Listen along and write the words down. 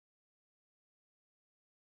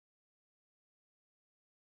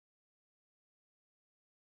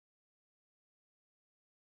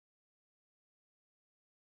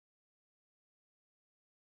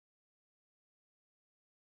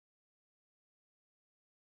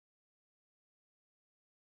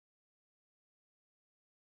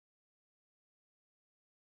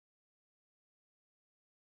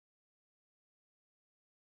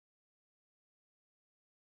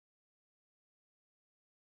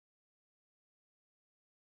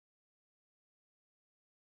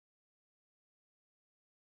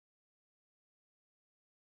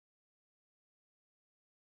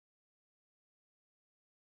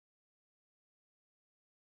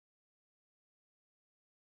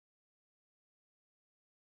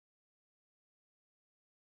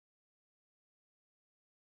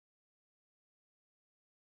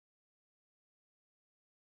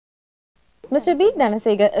Mr. B.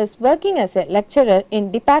 Dhanasegar is working as a lecturer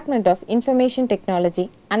in Department of Information Technology,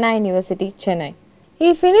 Anna University, Chennai.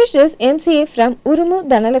 He finished his MCA from Urumu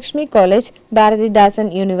Dhanalakshmi College,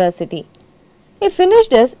 Bharathidasan University. He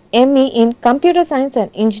finished his ME in Computer Science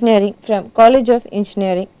and Engineering from College of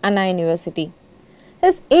Engineering, Anna University.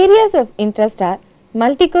 His areas of interest are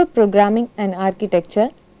multi-core programming and architecture,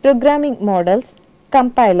 programming models,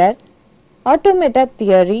 compiler, automata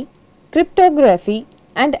theory, cryptography,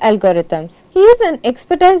 and algorithms. He is an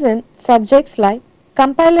expert in subjects like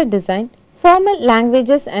compiler design, formal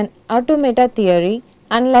languages and automata theory,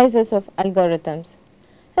 analysis of algorithms.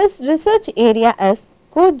 His research area is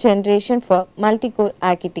code generation for multi-core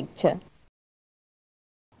architecture.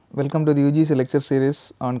 Welcome to the UGC lecture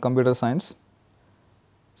series on computer science.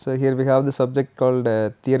 So, here we have the subject called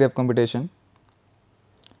theory of computation.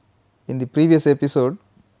 In the previous episode,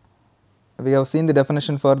 we have seen the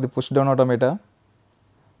definition for the push down automata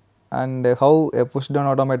and how a push down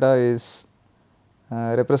automata is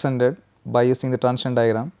represented by using the transition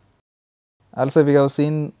diagram. Also, we have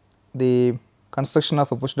seen the construction of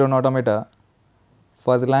a push down automata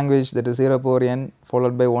for the language that is 0 power n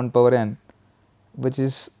followed by 1 power n, which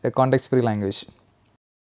is a context free language.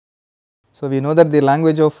 So, we know that the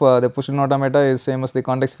language of the push down automata is same as the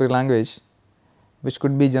context free language, which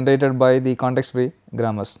could be generated by the context free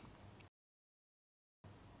grammars.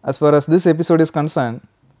 As far as this episode is concerned,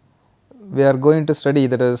 we are going to study,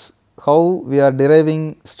 that is, how we are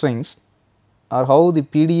deriving strings or how the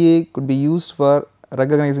PDA could be used for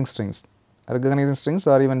recognizing strings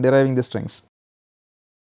or even deriving the strings.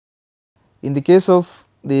 In the case of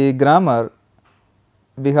the grammar,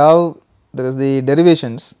 we have the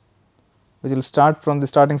derivations which will start from the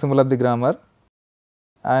starting symbol of the grammar,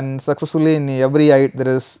 and successfully in every there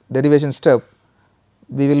is derivation step,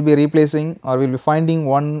 we will be replacing or we will be finding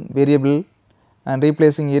one variable and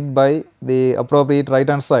replacing it by the appropriate right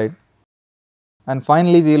hand side, and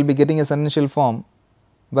finally we will be getting a sentential form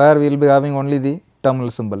where we will be having only the terminal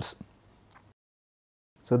symbols.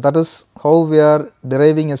 So, that is how we are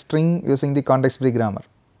deriving a string using the context free grammar.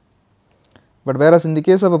 But whereas in the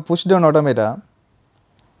case of a push down automata,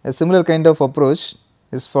 a similar kind of approach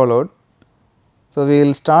is followed. So, we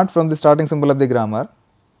will start from the starting symbol of the grammar,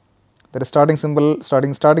 that is starting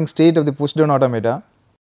state of the push down automata,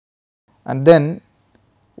 and then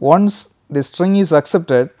once the string is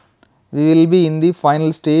accepted, we will be in the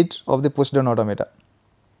final state of the push down automata.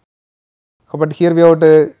 But here we have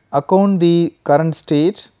to account the current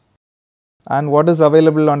state and what is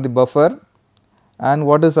available on the buffer and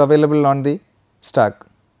what is available on the stack.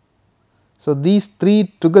 So, these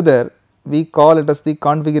three together we call it as the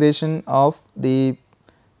configuration of the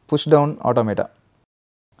push down automata,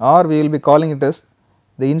 or we will be calling it as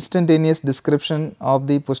the instantaneous description of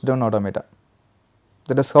the push down automata.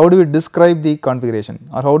 That is, how do we describe the configuration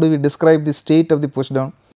or how do we describe the state of the push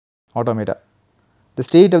down automata. The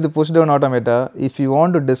state of the push down automata, if you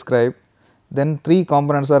want to describe, then three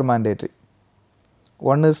components are mandatory.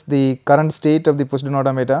 One is the current state of the push down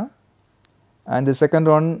automata, and the second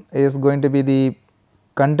one is going to be the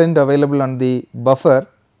content available on the buffer.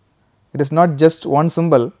 It is not just one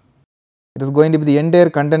symbol, it is going to be the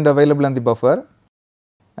entire content available on the buffer,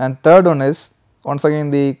 and third one is once again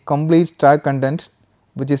the complete stack content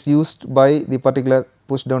which is used by the particular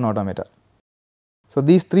push down automata. So,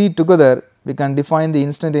 these three together we can define the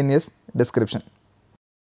instantaneous description.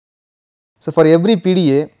 So, for every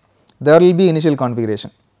PDA there will be initial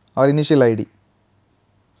configuration or initial ID.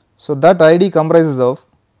 So, that ID comprises of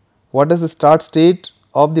what is the start state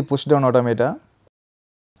of the push down automata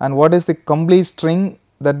and what is the complete string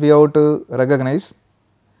that we have to recognize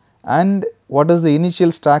and what is the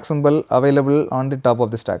initial stack symbol available on the top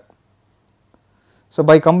of the stack. So,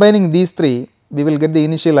 by combining these three, we will get the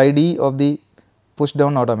initial ID of the push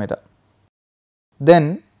down automata.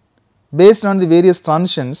 Then based on the various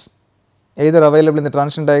transitions either available in the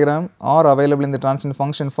transition diagram or available in the transition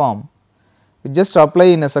function form, we just apply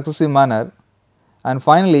in a successive manner, and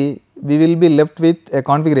finally we will be left with a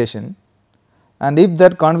configuration, and if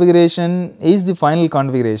that configuration is the final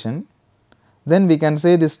configuration, then we can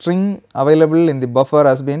say the string available in the buffer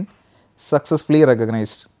has been successfully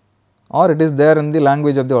recognized or it is there in the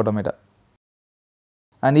language of the automata.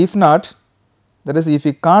 And if not, that is, if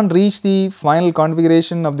we can't reach the final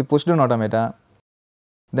configuration of the push down automata,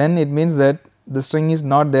 then it means that the string is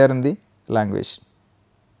not there in the language.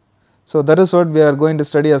 So, that is what we are going to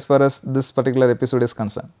study as far as this particular episode is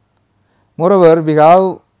concerned. Moreover, we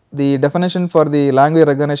have the definition for the language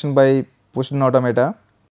recognition by push down automata.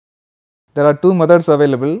 There are two methods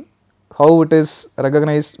available, how it is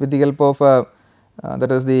recognized with the help of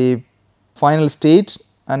that is the final state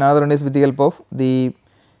and another one is with the help of the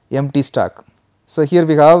empty stack. So, here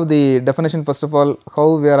we have the definition first of all,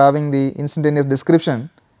 how we are having the instantaneous description.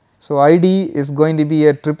 So, ID is going to be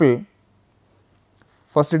a triple.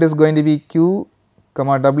 First it is going to be q,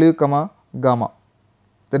 comma w, comma gamma.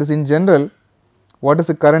 That is in general what is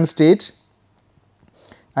the current state,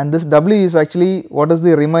 and this w is actually what is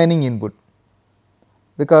the remaining input,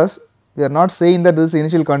 because we are not saying that this is the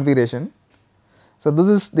initial configuration. So, this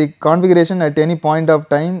is the configuration at any point of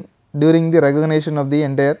time during the recognition of the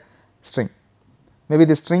entire string. Maybe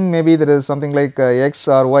the string, maybe there is something like x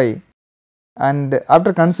or y, and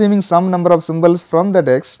after consuming some number of symbols from that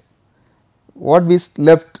x, what we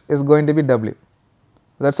left is going to be w.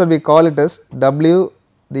 That is what we call it as w,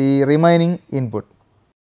 the remaining input.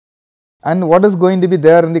 And what is going to be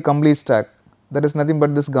there in the complete stack? That is nothing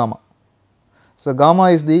but this gamma. So,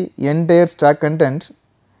 gamma is the entire stack content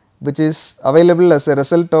which is available as a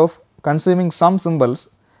result of consuming some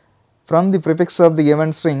symbols from the prefix of the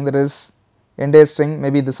given string, that is entire string,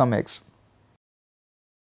 maybe the sum x.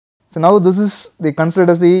 So, now this is the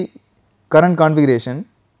considered as the current configuration,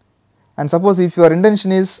 and suppose if your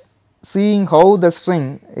intention is seeing how the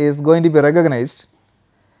string is going to be recognized,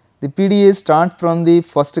 the PDA starts from the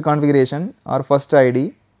first configuration or first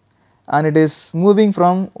ID, and it is moving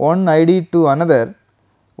from one ID to another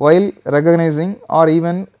while recognizing or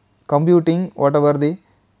even computing whatever the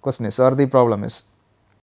question is or the problem is.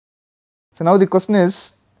 So, now the question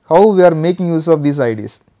is how we are making use of these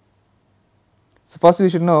IDs. So, first we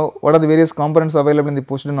should know what are the various components available in the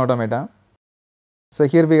push-down automata. So,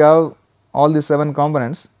 here we have all the 7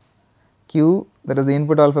 components. Q, that is the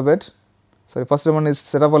input alphabet. So, first one is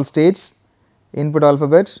set of all states, input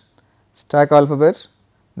alphabet, stack alphabet,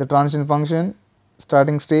 the transition function,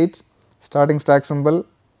 starting state, starting stack symbol,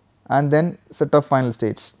 and then set of final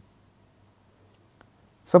states.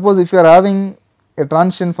 Suppose if you are having a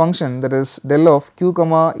transition function, that is del of q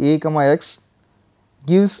comma a comma x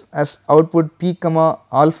gives as output p comma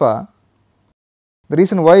alpha. The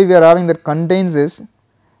reason why we are having that contains is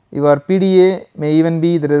your PDA may even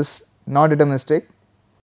be that is not deterministic.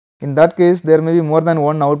 In that case there may be more than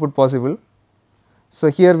one output possible. So,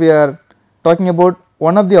 here we are talking about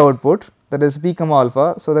one of the output, that is p comma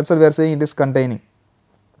alpha. So, that is what we are saying it is containing.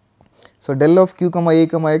 So, del of q comma a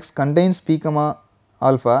comma x contains p comma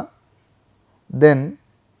alpha. Then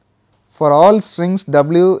for all strings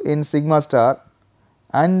w in sigma star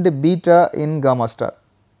and beta in gamma star.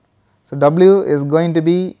 So, w is going to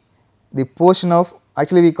be the portion of,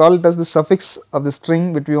 actually we call it as the suffix of the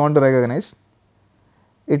string which we want to recognize.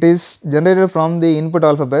 It is generated from the input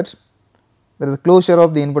alphabet, that is the closure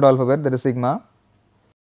of the input alphabet, that is sigma,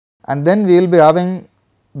 and then we will be having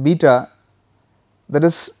beta, that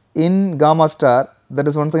is in gamma star, that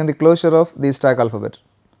is once again the closure of the stack alphabet.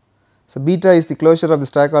 So, beta is the closure of the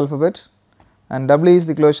stack alphabet and w is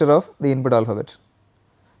the closure of the input alphabet.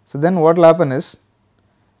 So, then what will happen is,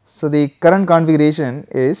 so the current configuration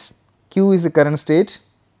is q is the current state,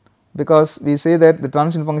 because we say that the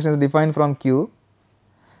transition function is defined from q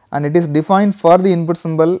and it is defined for the input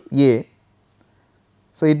symbol a.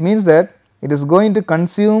 So, it means that it is going to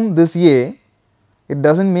consume this a. It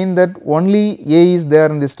does not mean that only a is there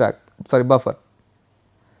in the stack, sorry, buffer.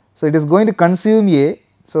 So, it is going to consume a.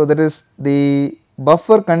 So, that is the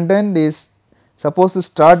buffer content is supposed to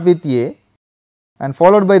start with a, and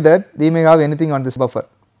followed by that we may have anything on this buffer.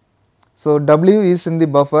 So, w is in the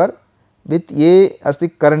buffer with a as the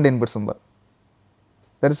current input symbol,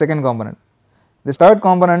 that is second component. The third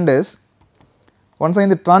component is, once again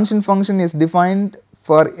the transition function is defined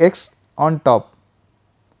for x on top.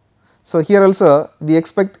 So, here also we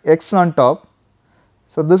expect x on top.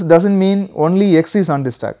 So, this does not mean only x is on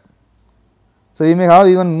the stack. So, we may have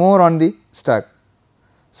even more on the stack.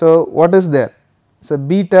 So, what is there? So,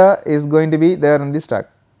 beta is going to be there in the stack,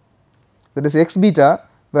 that is x beta,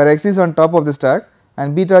 where x is on top of the stack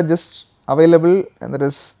and beta just available and that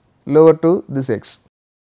is lower to this x.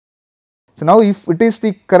 So, now if it is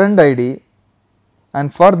the current ID,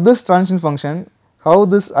 and for this transition function how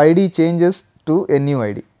this ID changes to a new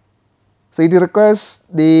ID. So, it requires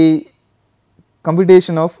the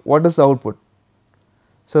computation of what is the output.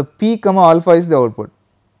 So, p comma alpha is the output.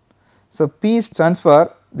 So, p stands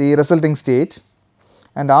for the resulting state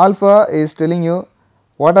and alpha is telling you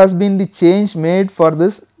what has been the change made for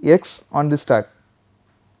this x on the stack.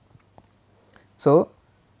 So,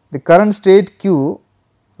 the current state q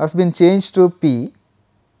has been changed to p,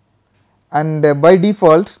 and by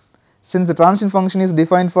default, since the transition function is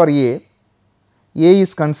defined for a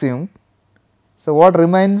is consumed. So, what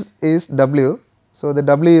remains is w. So, the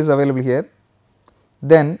w is available here.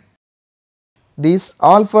 Then this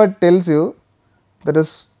alpha tells you that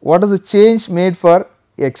is what is the change made for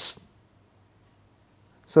x.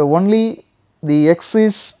 So, only the x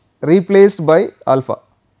is replaced by alpha.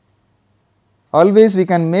 Always we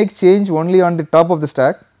can make change only on the top of the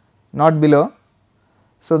stack, not below.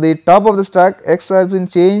 So, the top of the stack x has been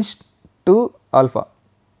changed to alpha.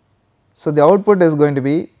 So, the output is going to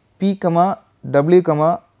be p comma w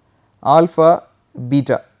comma alpha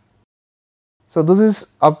beta. So, this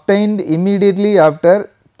is obtained immediately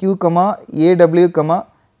after q comma a w comma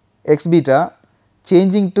x beta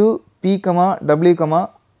changing to p comma w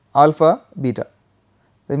comma alpha beta.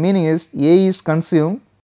 The meaning is a is consumed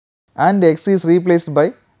and x is replaced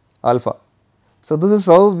by alpha. So, this is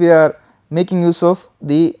how we are making use of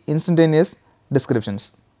the instantaneous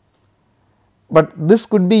descriptions, but this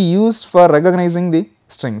could be used for recognizing the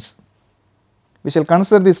strings. We shall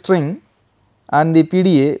consider the string and the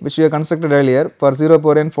PDA which we have constructed earlier for 0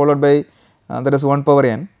 power n followed by that is 1 power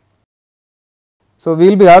n. So, we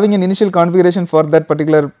will be having an initial configuration for that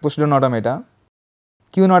particular push down automata.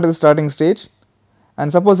 Q0 is the starting state,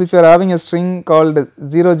 and suppose if you are having a string called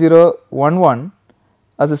 0011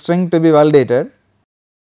 as a string to be validated,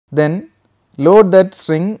 then load that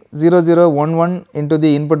string 0011 into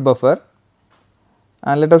the input buffer,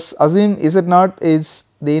 and let us assume Z0 is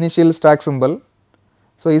the initial stack symbol.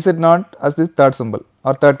 So, Z0 as the third symbol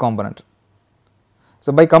or third component.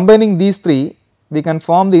 So, by combining these three we can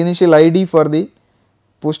form the initial ID for the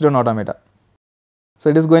push down automata. So,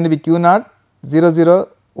 it is going to be Q0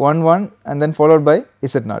 0011 and then followed by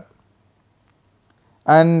Z0,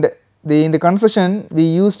 and in the construction we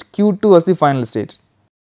used Q2 as the final state.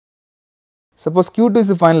 Suppose Q2 is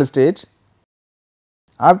the final state,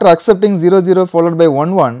 after accepting 00 followed by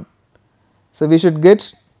 11, so we should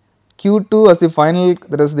get Q2 as the final,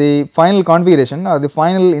 that is the final configuration or the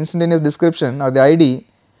final instantaneous description or the ID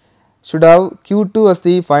should have Q2 as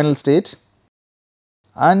the final state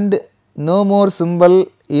and no more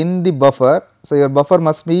symbol in the buffer. So, your buffer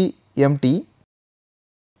must be empty.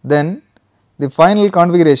 Then the final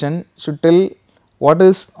configuration should tell what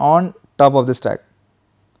is on top of the stack.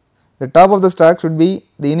 The top of the stack should be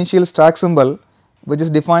the initial stack symbol which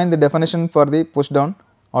is defined the definition for the push down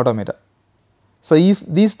automata. So, if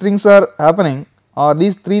these things are happening or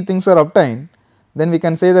these three things are obtained, then we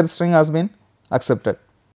can say that string has been accepted.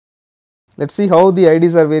 Let us see how the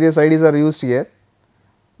IDs are, various IDs are used here.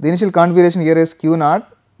 The initial configuration here is Q0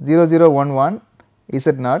 0011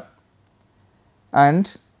 Z0,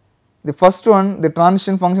 and the first one, the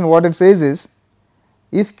transition function, what it says is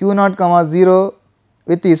if Q0 comma 0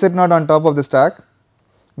 with the Z0 on top of the stack,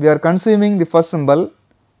 we are consuming the first symbol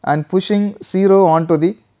and pushing 0 onto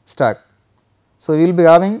the stack. So, we will be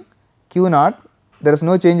having Q0, there is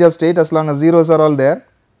no change of state as long as zeros are all there.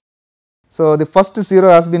 So, the first 0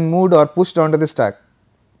 has been moved or pushed onto the stack.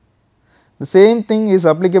 The same thing is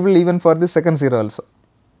applicable even for the second 0 also.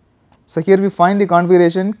 So, here we find the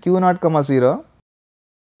configuration Q0 comma 0.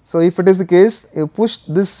 So, if it is the case, you push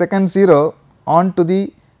this second 0 onto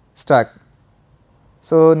the stack.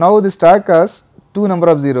 So, now the stack has 2 number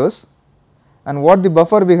of zeros, and what the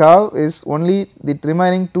buffer we have is only the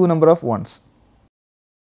remaining 2 number of ones.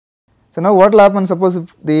 So, now what will happen, suppose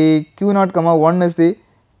if the Q0 comma 1 is the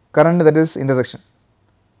current, that is intersection.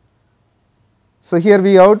 So, here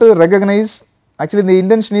we have to recognize, actually the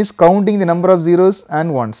intention is counting the number of zeros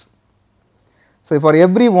and ones. So, for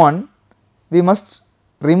every one we must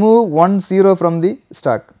remove 1 0 from the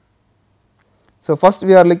stack. So, first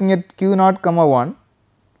we are looking at Q0 comma 1,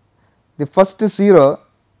 the first 0,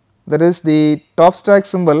 that is the top stack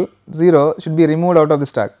symbol 0 should be removed out of the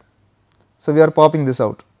stack. So, we are popping this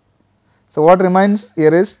out. So, what remains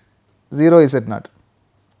here is 0 Z0.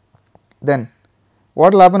 Then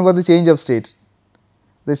what will happen for the change of state?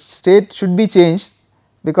 The state should be changed,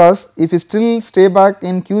 because if you still stay back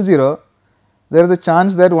in Q0, there is a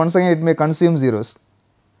chance that once again it may consume zeros.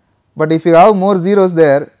 But if you have more zeros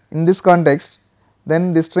there in this context,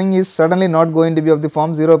 then the string is suddenly not going to be of the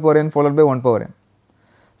form 0 power n followed by 1 power n.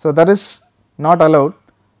 So, that is not allowed.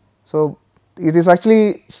 So, it is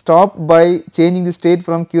actually stopped by changing the state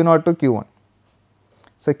from Q0 to Q1.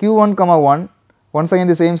 So, Q1 comma 1, once again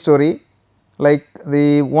the same story, like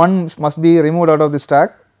the 1 must be removed out of the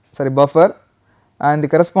stack, buffer, and the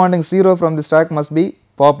corresponding 0 from the stack must be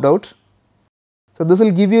popped out. So, this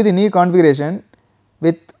will give you the new configuration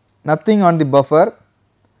with nothing on the buffer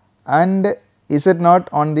and Z0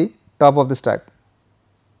 on the top of the stack.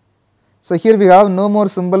 So, here we have no more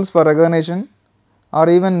symbols for recognition or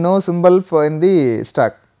even no symbol for in the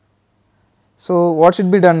stack. So, what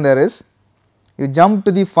should be done there is you jump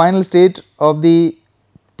to the final state of the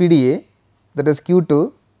PDA, that is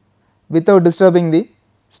Q2, without disturbing the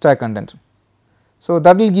stack content. So,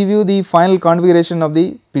 that will give you the final configuration of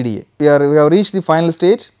the PDA. We have reached the final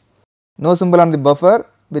stage, no symbol on the buffer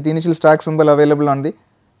with initial stack symbol available on the,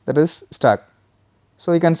 that is stack.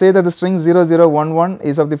 So, you can say that the string 0011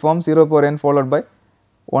 is of the form 0 power n followed by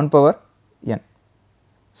 1 power n.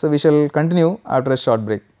 So, we shall continue after a short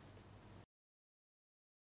break.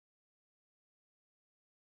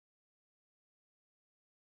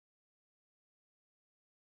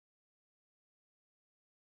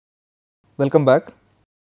 Welcome back.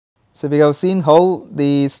 So, we have seen how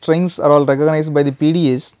the strings are all recognized by the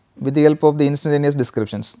PDAs with the help of the instantaneous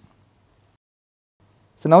descriptions.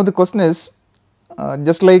 So, now the question is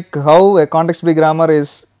just like how a context free grammar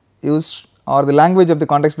is used or the language of the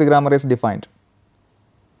context free grammar is defined.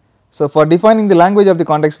 So, for defining the language of the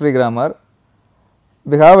context free grammar,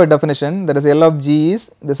 we have a definition, that is L of G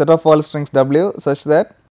is the set of all strings W such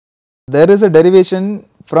that there is a derivation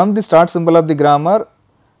from the start symbol of the grammar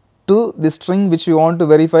to the string which we want to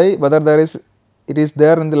verify whether it is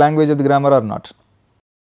there in the language of the grammar or not.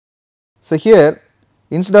 So, here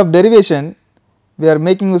instead of derivation we are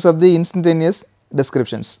making use of the instantaneous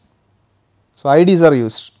descriptions. So, IDs are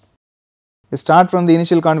used. We start from the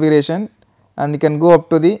initial configuration and we can go up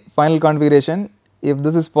to the final configuration. If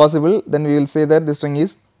this is possible, then we will say that the string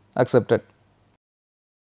is accepted.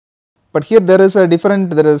 But here there is a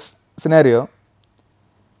different scenario.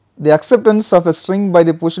 The acceptance of a string by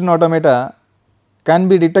the push down automata can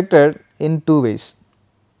be detected in two ways.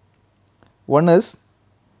 One is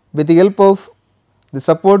with the help of the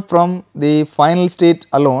support from the final state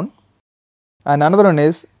alone, and another one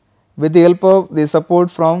is with the help of the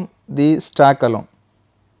support from the stack alone.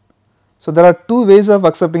 So, there are two ways of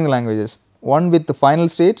accepting the languages, one with the final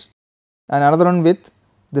state and another one with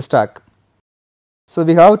the stack. So,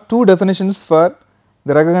 we have two definitions for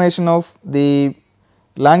the recognition of the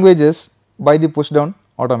languages by the push down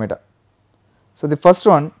automata. So, the first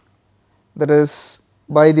one, that is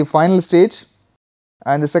by the final state,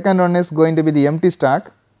 and the second one is going to be the empty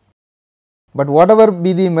stack. But whatever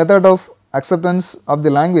be the method of acceptance of the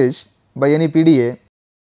language by any PDA,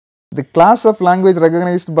 the class of language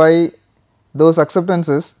recognized by those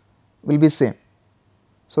acceptances will be same.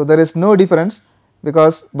 So, there is no difference,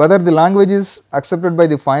 because whether the language is accepted by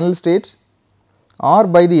the final state or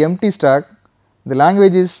by the empty stack, the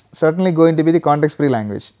language is certainly going to be the context free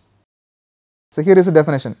language. So, here is a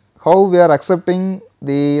definition how we are accepting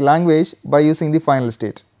the language by using the final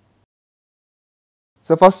state.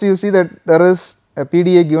 So, first you see that there is a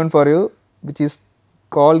PDA given for you which is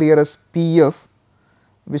called here as PF,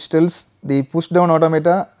 which tells the push down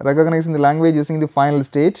automata recognizing the language using the final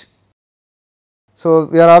state. So,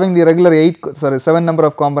 we are having the regular 7 number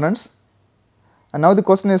of components, and now the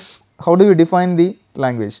question is how do we define the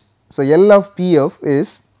language. So, L of PF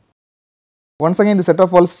is once again the set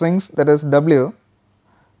of all strings, that is W,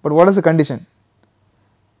 but what is the condition?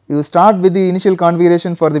 You start with the initial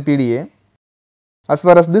configuration for the PDA. As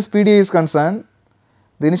far as this PDA is concerned,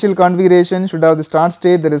 the initial configuration should have the start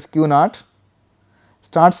state, that is Q naught,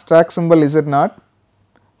 start stack symbol Z naught.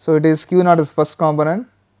 So, it is Q naught is first component,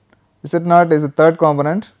 Z naught is the third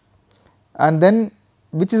component, and then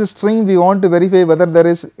which is a string we want to verify whether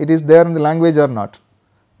it is there in the language or not,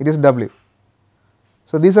 it is W.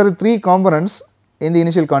 So, these are the three components in the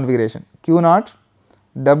initial configuration, Q naught,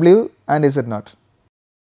 W and Z naught.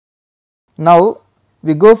 Now,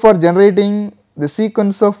 we go for generating the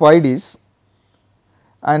sequence of IDs,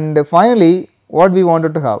 and finally what we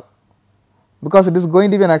wanted to have, because it is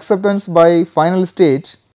going to be an acceptance by final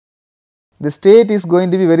state, the state is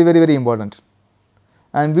going to be very important,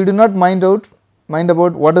 and we do not mind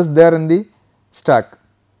about what is there in the stack.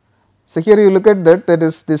 So, here you look at that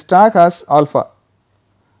is the stack has alpha.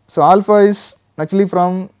 So, alpha is actually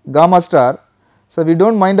from gamma star. So, we do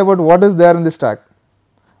not mind about what is there in the stack,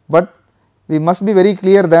 but we must be very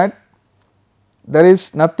clear that there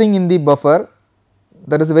is nothing in the buffer.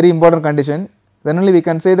 That is a very important condition, then only we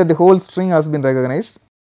can say that the whole string has been recognized.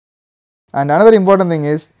 And another important thing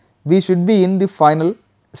is we should be in the final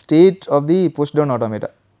state of the push down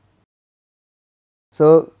automata.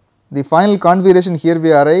 So, the final configuration here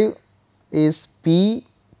we arrive is P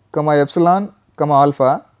comma epsilon comma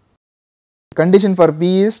alpha. Condition for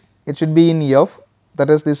P is it should be in F, that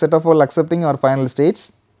is the set of all accepting or final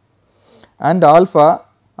states, and alpha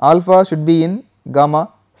should be in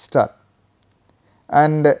gamma star.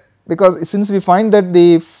 And because since we find that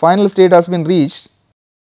the final state has been reached,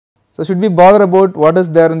 so should we bother about what is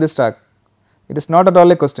there in the stack? It is not at all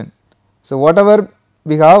a question. So, whatever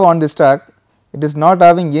we have on the stack, it is not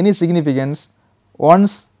having any significance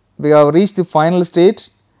once we have reached the final state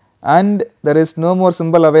and there is no more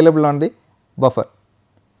symbol available on the buffer.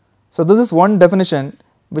 So, this is one definition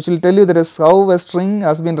which will tell you that is how a string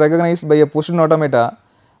has been recognized by a push down automata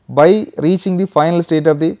by reaching the final state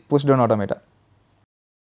of the push down automata.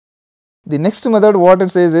 The next method what it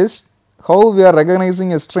says is how we are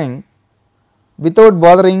recognizing a string without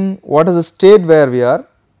bothering what is the state where we are,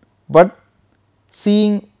 but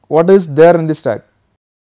seeing what is there in the stack.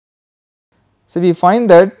 So, we find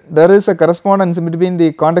that there is a correspondence between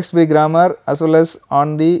the context free grammar as well as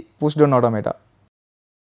on the push down automata.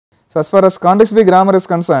 So, as far as context free grammar is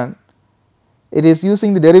concerned, it is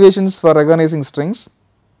using the derivations for recognizing strings,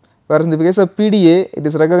 whereas in the case of PDA it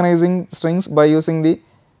is recognizing strings by using the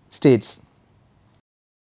states.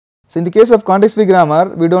 So, in the case of context free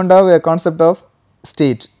grammar we do not have a concept of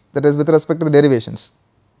state, that is with respect to the derivations.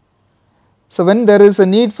 So, when there is a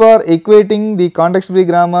need for equating the context free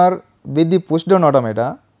grammar with the push down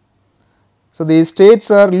automata, so the states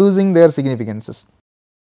are losing their significances.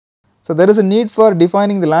 So, there is a need for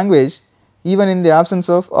defining the language even in the absence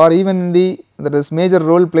of or even in the that is major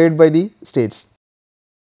role played by the states.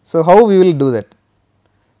 So, how we will do that?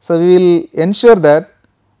 So, we will ensure that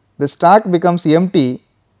the stack becomes empty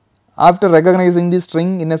after recognizing the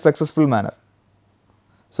string in a successful manner.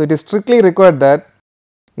 So, it is strictly required that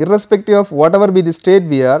irrespective of whatever be the state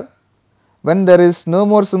we are, when there is no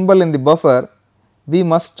more symbol in the buffer, we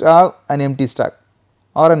must have an empty stack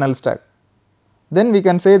or a null stack. Then we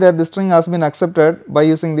can say that the string has been accepted by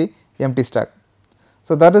using the empty stack.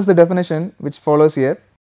 So, that is the definition which follows here.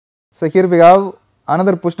 So, here we have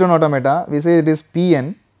another push down automata, we say it is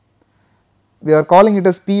Pn. We are calling it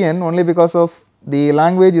as Pn only because of the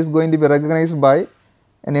language is going to be recognized by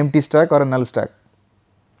an empty stack or a null stack.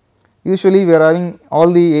 Usually we are having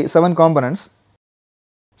all the 7 components.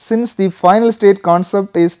 Since the final state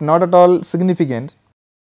concept is not at all significant,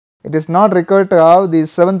 it is not required to have the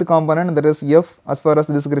 7th component, that is f, as far as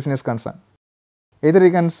the description is concerned. Either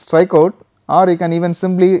you can strike out or you can even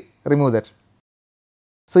simply remove that.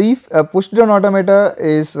 So, if a push down automata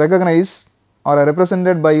is recognized or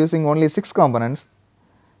represented by using only 6 components,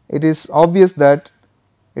 it is obvious that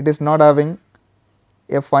it is not having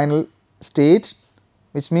a final state,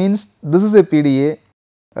 which means this is a PDA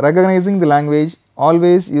recognizing the language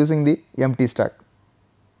always using the empty stack.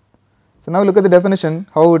 So, now look at the definition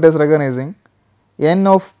how it is recognizing n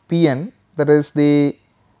of Pn, that is the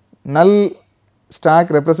null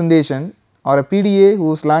stack representation, or a PDA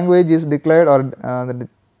whose language is declared or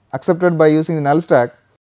accepted by using the null stack,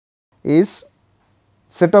 is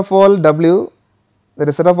set of all w, that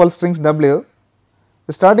is set of all strings w.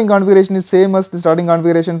 The starting configuration is same as the starting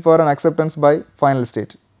configuration for an acceptance by final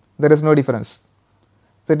state, there is no difference.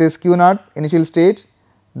 So, it is q0 initial state,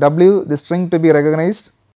 w the string to be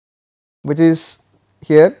recognized which is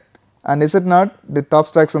here, and z0 the top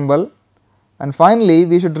stack symbol, and finally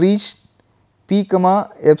we should reach p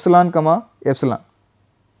comma epsilon comma epsilon.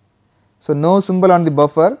 So, no symbol on the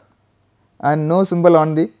buffer and no symbol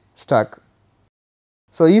on the stack.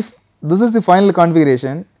 So, if this is the final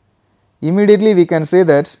configuration, immediately we can say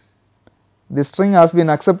that the string has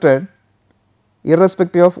been accepted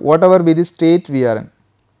irrespective of whatever be the state we are in.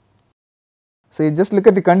 So, you just look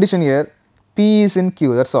at the condition here, p is in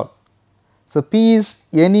q, that is all. So, p is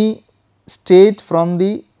any state from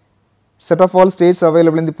the set of all states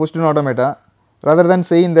available in the push down automata, rather than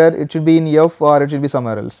saying that it should be in f or it should be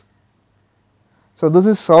somewhere else. So, this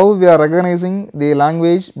is how we are recognizing the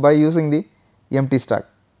language by using the empty stack.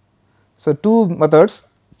 So, 2 methods,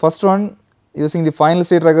 first one using the final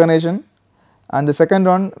state recognition and the second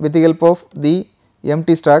one with the help of the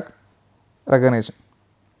empty stack recognition.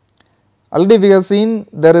 Already we have seen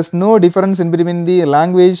there is no difference in between the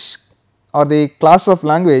language or the class of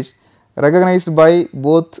language recognized by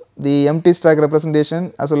both the empty stack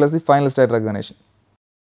representation as well as the final state recognition.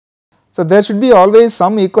 So, there should be always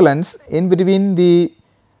some equivalence in between the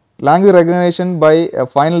language recognition by a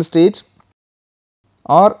final state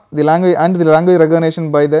or the language and the language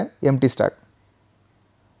recognition by the empty stack.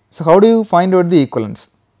 So, how do you find out the equivalence?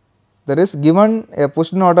 That is, given a push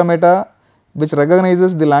down automata which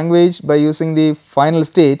recognizes the language by using the final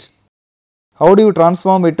state, how do you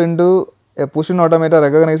transform it into a push down automata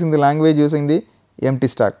recognizing the language using the empty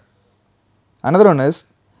stack? Another one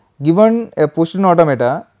is, given a push down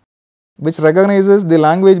automata which recognizes the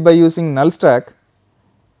language by using null stack,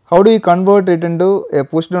 how do you convert it into a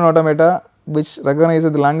push down automata which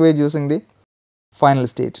recognizes the language using the final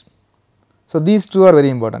state? So, these two are very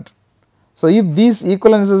important. So, if these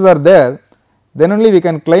equivalences are there, then only we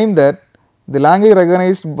can claim that the language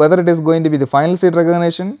recognized, whether it is going to be the final state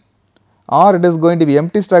recognition or it is going to be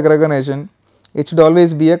empty stack recognition, it should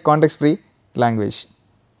always be a context free language.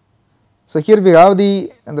 So, here we have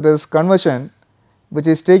the there is conversion which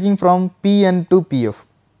is taking from Pn to Pf.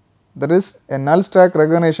 That is a null stack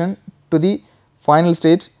recognition to the final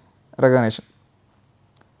state recognition.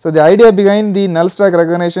 So, the idea behind the null stack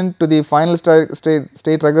recognition to the final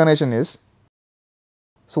state recognition is,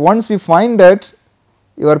 so once we find that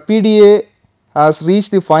your PDA has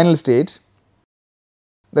reached the final state,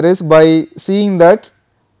 that is by seeing that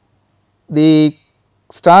the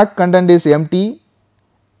stack content is empty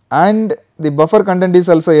and the buffer content is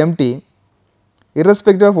also empty,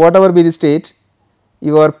 irrespective of whatever be the state,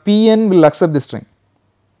 your Pn will accept the string,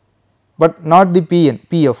 but not the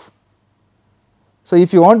Pf. So,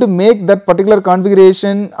 if you want to make that particular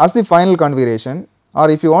configuration as the final configuration, or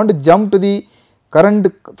if you want to jump to the current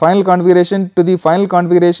final configuration to the final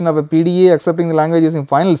configuration of a PDA accepting the language using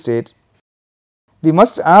final state, we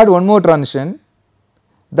must add one more transition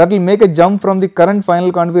that will make a jump from the current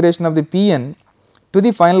final configuration of the Pn to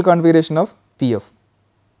the final configuration of Pf.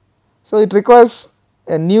 So, it requires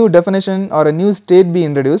a new definition or a new state be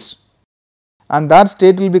introduced, and that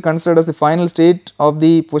state will be considered as the final state of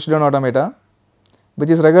the push down automata, which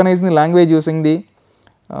is recognizing the language using the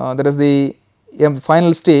that is the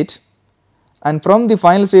final state, and from the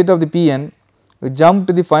final state of the Pn we jump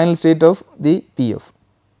to the final state of the Pf.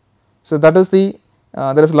 So, that is the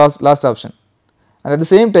last option, and at the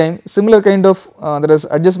same time similar kind of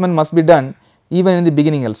adjustment must be done even in the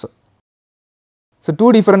beginning also. So,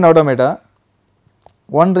 two different automata,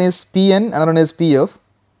 one is Pn, another one is Pf.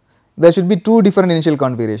 There should be two different initial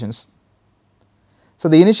configurations. So,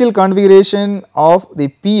 the initial configuration of the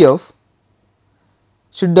Pf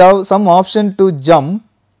should have some option to jump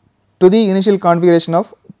to the initial configuration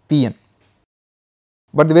of Pn.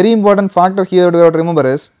 But the very important factor here we have to remember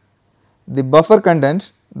is the buffer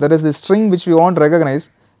content, that is the string which we want to recognize,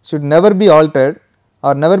 should never be altered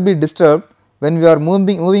or never be disturbed when we are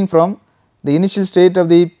moving from the initial state of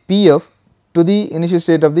the Pf to the initial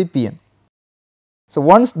state of the Pn. So,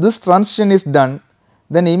 once this transition is done,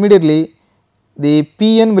 then immediately the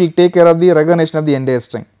Pn will take care of the recognition of the entire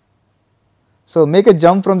string. So, make a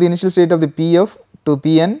jump from the initial state of the Pf to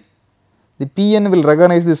Pn, the Pn will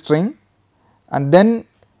recognize the string, and then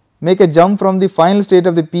make a jump from the final state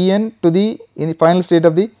of the Pn to the final state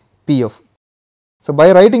of the Pf. So,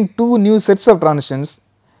 by writing two new sets of transitions,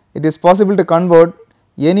 it is possible to convert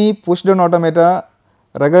any push down automata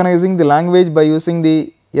recognizing the language by using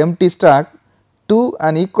the empty stack to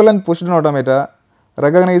an equivalent push down automata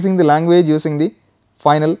recognizing the language using the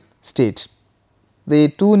final state. The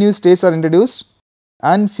two new states are introduced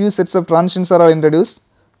and few sets of transitions are introduced.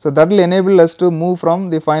 So, that will enable us to move from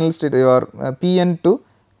the final state or Pn to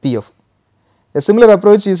Pf. A similar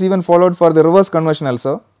approach is even followed for the reverse conversion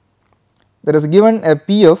also. There is given a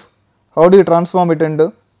Pf, how do you transform it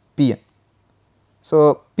into Pn?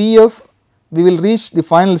 So, Pf we will reach the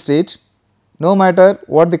final state no matter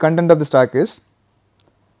what the content of the stack is.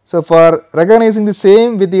 So, for recognizing the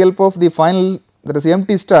same with the help of the final, that is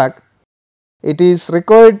empty stack, it is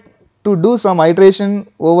required to do some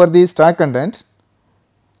iteration over the stack content,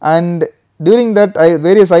 and during that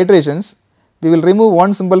various iterations we will remove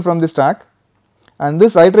one symbol from the stack, and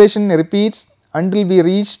this iteration repeats until we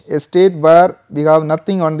reach a state where we have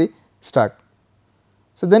nothing on the stack.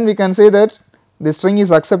 So, then we can say that the string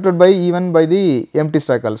is accepted by even by the empty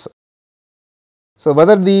stack also. So,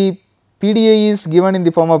 whether the PDA is given in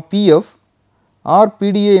the form of Pf or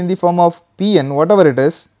PDA in the form of Pn, whatever it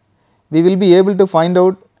is, we will be able to find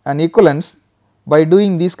out an equivalence by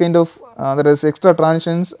doing these kind of that is extra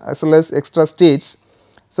transitions as well as extra states.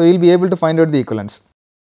 So, we will be able to find out the equivalence.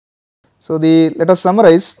 So, let us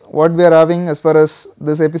summarize what we are having as far as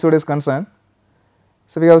this episode is concerned.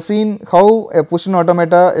 So, we have seen how a push down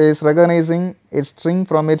automata is recognizing its string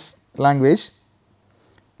from its language.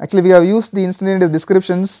 Actually, we have used the instantaneous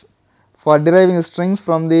descriptions for deriving the strings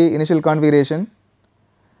from the initial configuration.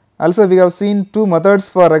 Also, we have seen two methods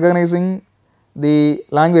for recognizing the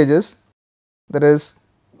languages, that is,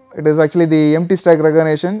 it is actually the empty stack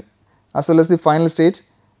recognition as well as the final state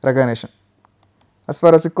recognition. As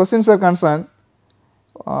far as the questions are concerned,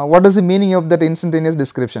 what is the meaning of that instantaneous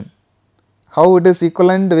description? How it is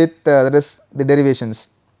equivalent with that is the derivations,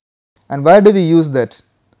 and where do we use that?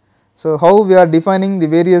 So, how we are defining the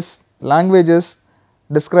various languages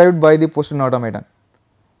described by the push down automaton.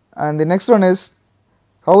 And the next one is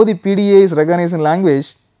how the PDA is recognizing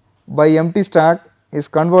language by empty stack is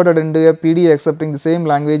converted into a PDA accepting the same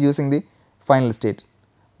language using the final state.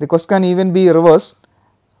 The question can even be reversed,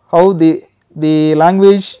 how the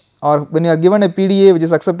language, or when you are given a PDA which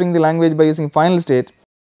is accepting the language by using final state,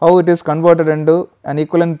 how it is converted into an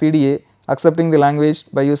equivalent PDA accepting the language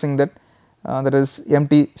by using that that is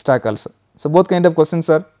empty stack also. So, both kind of questions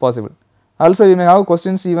are possible. Also we may have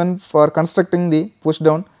questions even for constructing the push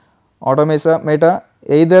down automata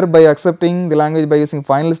either by accepting the language by using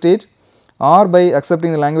final state or by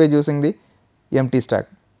accepting the language using the empty stack.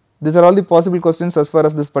 These are all the possible questions as far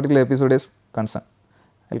as this particular episode is concerned.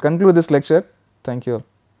 I will conclude this lecture. Thank you all.